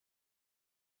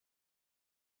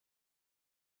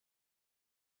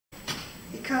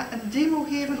Ik ga een demo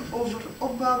geven over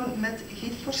opbouwen met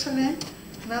gietporselein,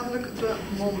 namelijk de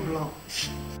Mont Blanc.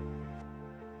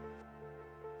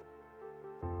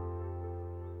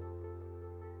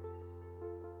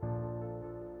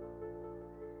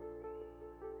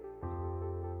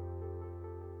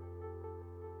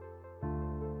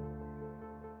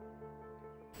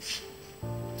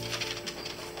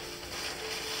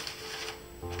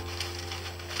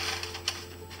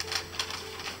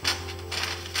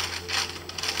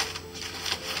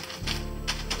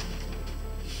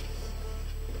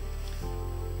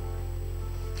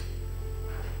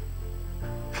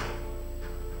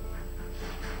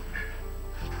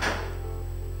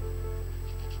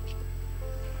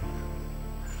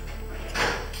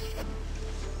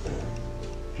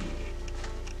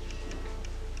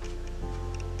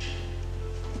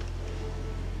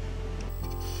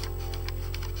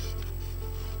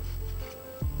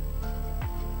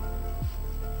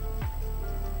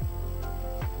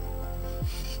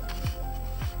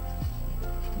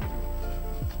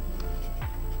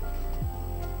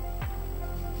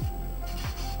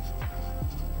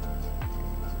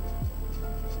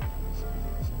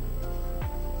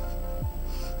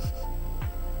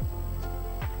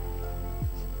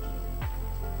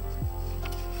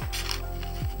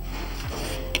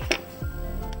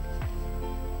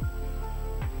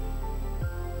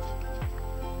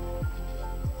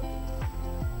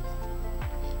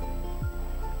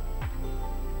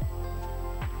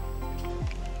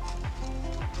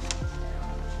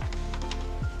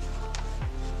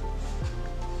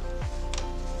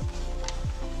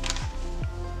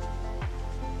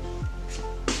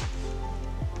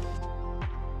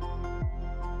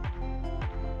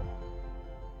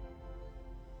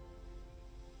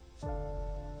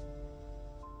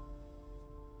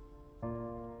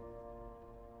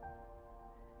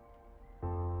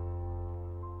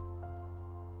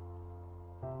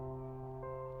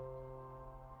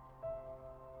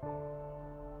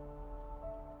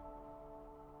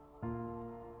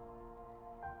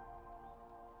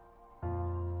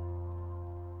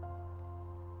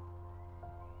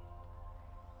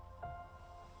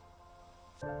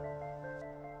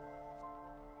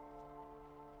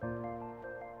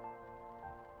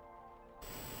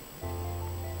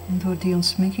 Door die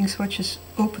ontsminkingswatjes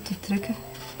open te trekken,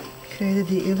 krijg je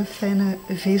die hele fijne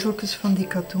vezeltjes van die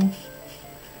katoen.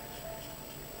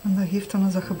 En dat geeft dan,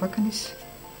 als dat gebakken is,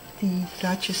 die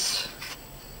draadjes.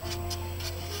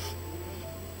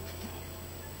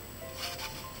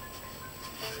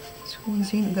 Dus gewoon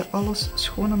zien dat alles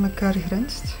schoon aan elkaar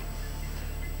grenst.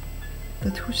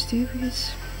 Dat het goed stevig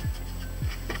is.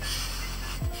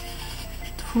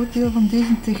 Het voordeel van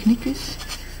deze techniek is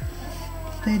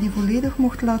dat je die volledig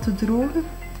mocht laten drogen.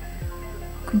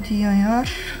 Je kunt die een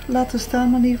jaar laten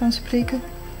staan, manier van spreken.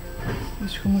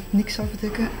 Dus je moet niks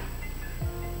afdekken.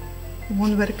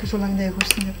 Gewoon werken zolang je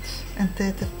goesting hebt en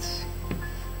tijd hebt.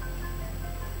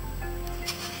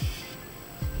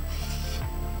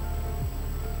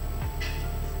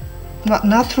 Maar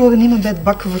na het drogen niet, maar bij het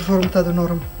bakken vervormt dat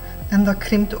enorm. En dat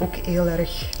krimpt ook heel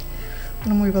erg.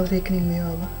 Daar moet je wel rekening mee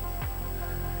houden.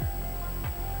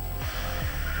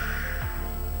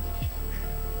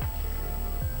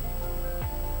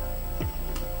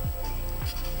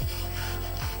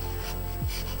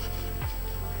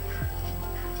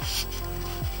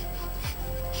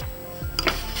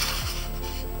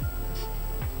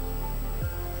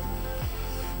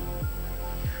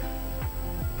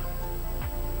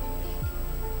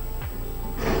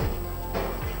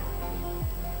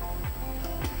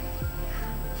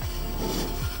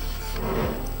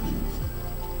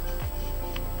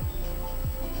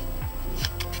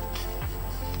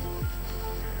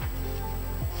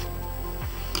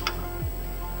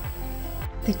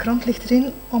 Die krant ligt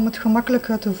erin om het gemakkelijk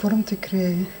uit de vorm te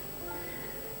krijgen.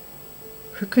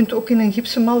 Je kunt ook in een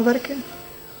gipsenmal werken,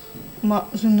 maar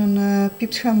zo'n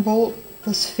piepschuimbol,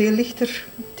 dat is veel lichter.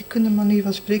 Die kun je manier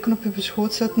van spreken op je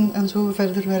schoot zetten en zo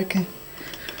verder werken.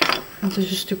 En het is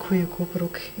een stuk goedkoper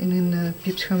ook in een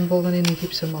piepschuimbol dan in een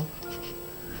gipsenmal.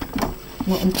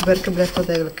 Maar om te werken blijft dat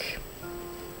eigenlijk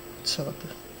hetzelfde.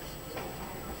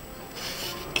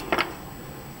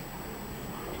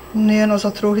 Nee, en als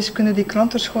dat droog is, kunnen die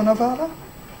krant er schoon afhalen.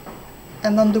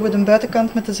 En dan doen we de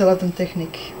buitenkant met dezelfde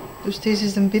techniek. Dus deze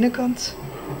is de binnenkant.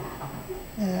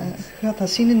 Je gaat dat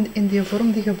zien in die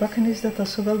vorm die gebakken is, dat dat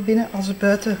zowel binnen als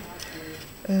buiten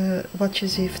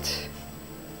watjes heeft.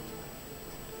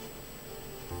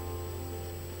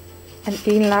 En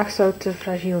één laag zou te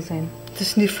fragiel zijn? Het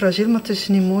is niet fragiel, maar het is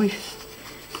niet mooi.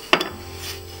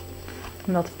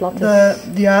 Omdat het plat is?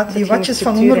 Ja, die watjes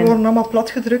van onder worden allemaal plat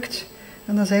gedrukt.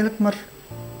 En dat is eigenlijk maar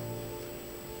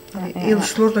Heel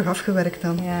slordig afgewerkt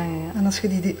dan. Ja. En als je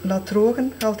die laat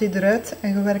drogen, haalt die eruit en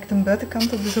je werkt een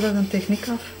buitenkant op dezelfde techniek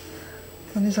af.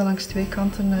 Dan is dat langs twee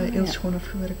kanten heel schoon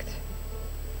afgewerkt.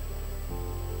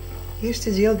 Eerst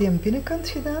is heel die binnenkant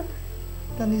gedaan.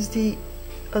 Dan is die,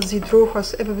 als die droog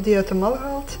was, hebben we die uit de mal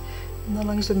gehaald. En dan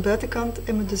langs de buitenkant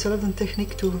hebben we dezelfde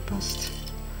techniek toegepast.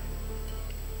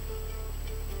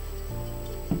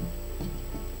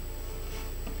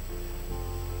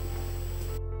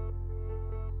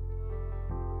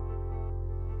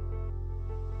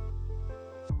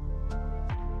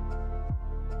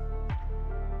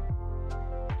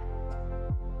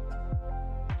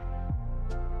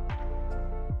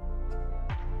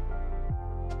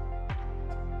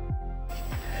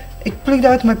 Ik pluk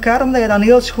dat uit elkaar omdat je dan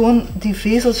heel schoon die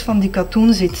vezels van die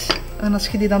katoen ziet. En als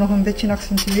je die dan nog een beetje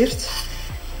accentueert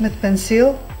met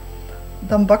penseel,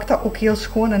 dan bakt dat ook heel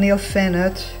schoon en heel fijn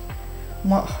uit.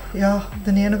 Maar ja,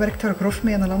 de ene werkt daar grof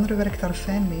mee en de andere werkt daar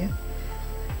fijn mee. Hè.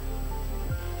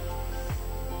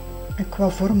 En qua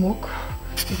vorm ook.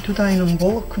 Ik doe dat in een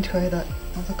bol.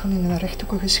 Dat kan in een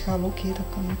rechthoekige schaal ook. Dat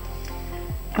kan.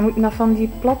 En moet dat van die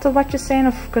platte watjes zijn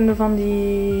of kunnen van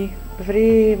die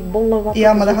vrij bolle watjes?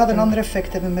 Ja, maar dat gaat een ander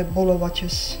effect hebben met bolle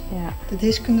watjes. Ja.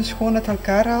 Deze kun je gewoon uit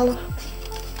elkaar halen.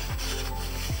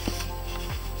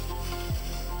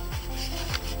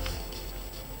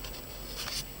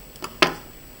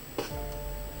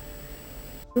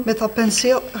 Met dat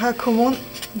penseel ga ik gewoon,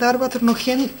 daar wat er nog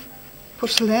geen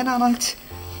porselein aan hangt,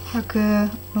 ga ik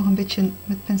nog een beetje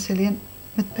met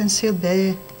penseel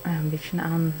bij. Een beetje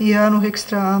aan. Ja, nog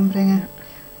extra aanbrengen. Ja.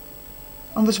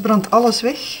 Anders brandt alles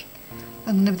weg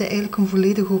en dan heb je eigenlijk een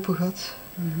volledig open gat.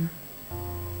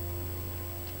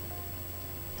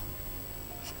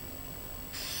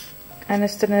 En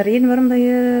is er een reden waarom dat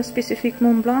je specifiek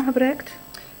Mont Blanc gebruikt?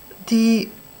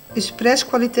 Die is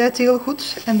prijskwaliteit heel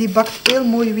goed en die bakt heel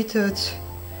mooi wit uit.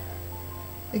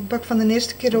 Ik bak van de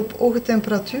eerste keer op hoge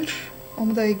temperatuur,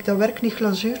 omdat ik dat werk niet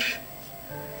glazuur.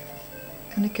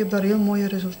 En ik heb daar heel mooie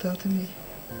resultaten mee.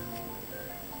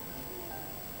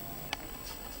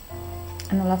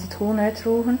 En dan laat het gewoon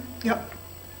uitdrogen? Ja.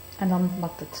 En dan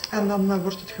bakt het? En dan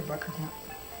wordt het gebakken.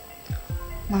 Ja.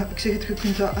 Maar ik zeg het, je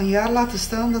kunt dat een jaar laten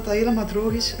staan dat dat helemaal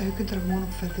droog is en je kunt er gewoon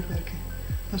op verder werken.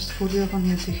 Dat is het voordeel van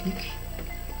die techniek.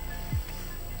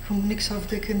 Je moet niks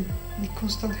afdekken, niet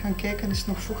constant gaan kijken, is het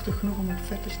nog vochtig genoeg om op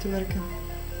verder te werken.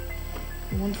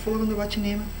 Gewoon het volgende watje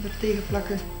nemen, er tegen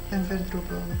plakken en verder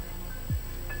opbouwen.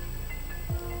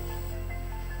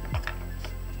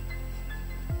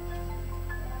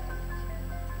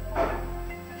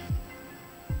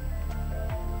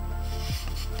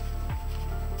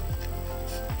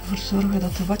 Ervoor zorgen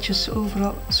dat de watjes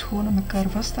overal schoon aan elkaar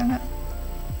vasthangen.